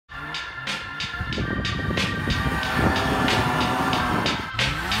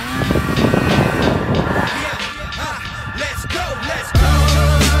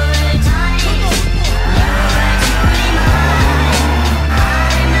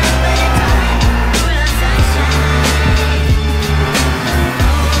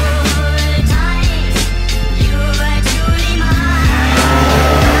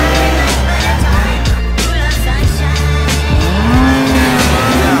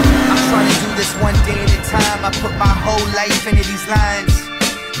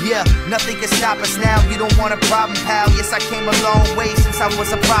Nothing can stop us now, you don't want a problem, pal. Yes, I came a long way since I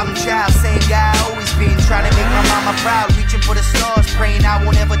was a problem child. Same guy I always been, trying to make my mama proud. Reaching for the stars, praying I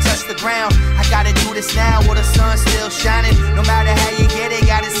won't ever touch the ground. I gotta do this now while the sun's still shining. No matter how you get it,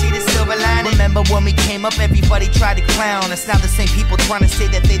 gotta see the silver lining. Remember when we came up, everybody tried to clown us. Now the same people trying to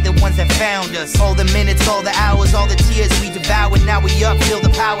say that they the ones that found us. All the minutes, all the hours, all the tears we devoured. Now we up, feel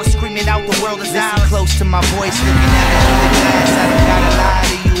the power, screaming out the world is ours. Close to my voice, looking at me through the glass. I don't gotta lie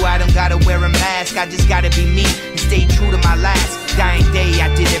to you, I don't gotta wear a mask. I just gotta be me and stay true to my last dying day.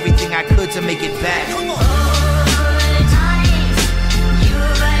 I did everything I could to make it back. Come on.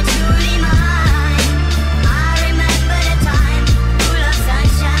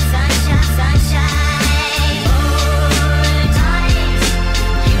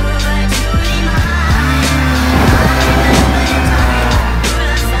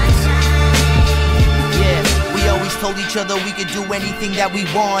 Told each other we could do anything that we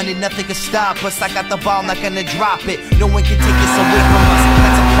want and nothing could stop us. I got the ball, not gonna drop it. No one can take this away from us,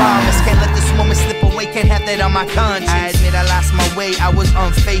 that's a promise. Can't let this moment slip away, can't have that on my conscience. I admit I lost my way, I was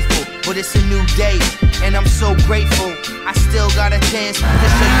unfaithful, but it's a new day, and I'm so grateful. I still got a chance to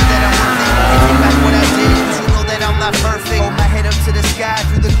show you that I'm worth it. And take back what I did, cause you know that I'm not perfect. Hold my head up to the sky,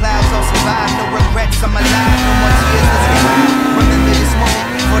 through the clouds I'll survive. No regrets, I'm alive, no more tears, let's get high. Remember this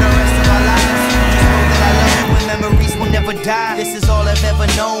moment for the rest of our lives. Just know that I love you and memories will never die. This is all I've ever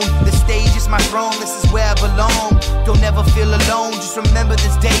known. The stage is my throne, this is where I belong. Don't ever feel alone, just remember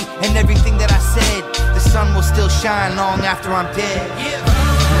this day and everything that I said. The sun will still shine long after I'm dead. Yeah.